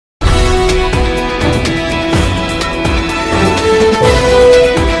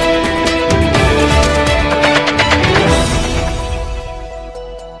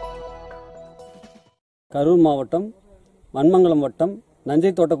கரூர் மாவட்டம் மண்மங்கலம் வட்டம் நஞ்சை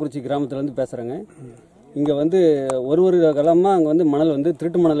தோட்டக்குறிச்சி கிராமத்துலேருந்து பேசுகிறேங்க. இங்கே வந்து ஒரு காலமாக அங்கே வந்து மணல் வந்து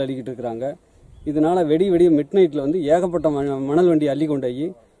திருட்டு மணல் அள்ளிக்கிட்டு இருக்கிறாங்க. இதனால் வெடி மிட் நைட்டில் வந்து ஏகப்பட்ட மணல் வண்டி அள்ளி கொண்டு போய்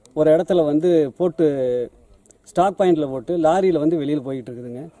ஒரு இடத்துல வந்து போட்டு ஸ்டாக் பாயிண்டில் போட்டு லாரியில் வந்து வெளியில் போய்கிட்டு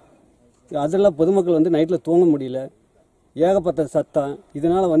இருக்குதுங்க. அதெல்லாம் பொதுமக்கள் வந்து நைட்டில் தூங்க முடியல, ஏகப்பட்ட சத்தம்.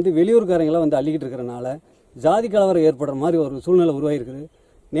 இதனால் வந்து வெளியூர்காரங்களாம் வந்து அள்ளிக்கிட்டு இருக்கிறனால ஜாதி கலவரம் ஏற்படுற மாதிரி ஒரு சூழ்நிலை உருவாகிருக்குது.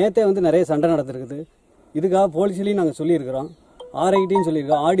 நேற்றே வந்து நிறைய சண்டை நடந்திருக்குது. இதுக்காக போலீஸ்லேயும் நாங்கள் சொல்லியிருக்கிறோம், ஆர்ஐகிட்டையும்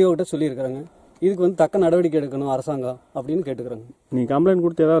சொல்லியிருக்கோம், ஆடியோகிட்ட சொல்லியிருக்கிறோங்க. இதுக்கு வந்து தக்க நடவடிக்கை எடுக்கணும் அரசாங்கம் அப்படின்னு கேட்டுக்கிறோங்க. நீங்கள் கம்ப்ளைண்ட்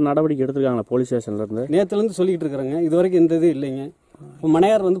கொடுத்து ஏதாவது நடவடிக்கை எடுத்துருக்காங்களா போலீஸ் ஸ்டேஷன்லேருந்து? நேற்றுலேருந்து சொல்லிக்கிட்டு இருக்கிறேங்க. இது வரைக்கும் எந்த இது இல்லைங்க. இப்போ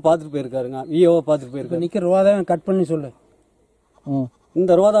மனையார் வந்து பார்த்துட்டு போயிருக்காருங்க, விஓவை பார்த்துட்டு போயிருக்காரு. நிற்கிற ரோதா கட் பண்ணி சொல்லு.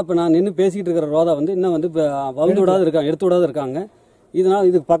 இந்த ரோதா இப்போ நான் நின்று பேசிக்கிட்டு இருக்கிற ரோதா வந்து இன்னும் வந்து இப்போ வளர்ந்து விடாது இருக்காங்க, எடுத்து விடாது இருக்காங்க. இதனால்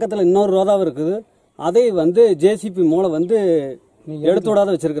இதுக்கு பக்கத்தில் இன்னொரு ரோதாவும் இருக்குது. அதை வந்து ஜேசிபி மூலம் வந்து எடுத்து விடாத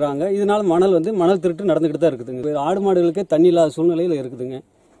வச்சிருக்கிறாங்க. இதனால மணல் திருட்டு நடந்துக்கிட்டு தான் இருக்குதுங்க. ஆடு மாடுகளுக்கே தண்ணி இல்லாத சூழ்நிலையில் இருக்குதுங்க.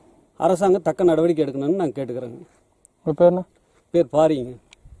 அரசாங்கம் தக்க நடவடிக்கை எடுக்கணும்னு நாங்கள் கேட்டுக்கிறோங்க. உங்கள் பேர் என்ன? பேர் பாரிங்க.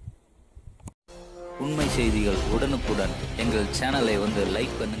 உண்மை செய்திகள் உடனுக்குடன் எங்கள் சேனலை வந்து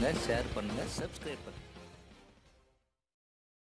லைக் பண்ணுங்க, ஷேர் பண்ணுங்க, சப்ஸ்கிரைப் பண்ணுங்க.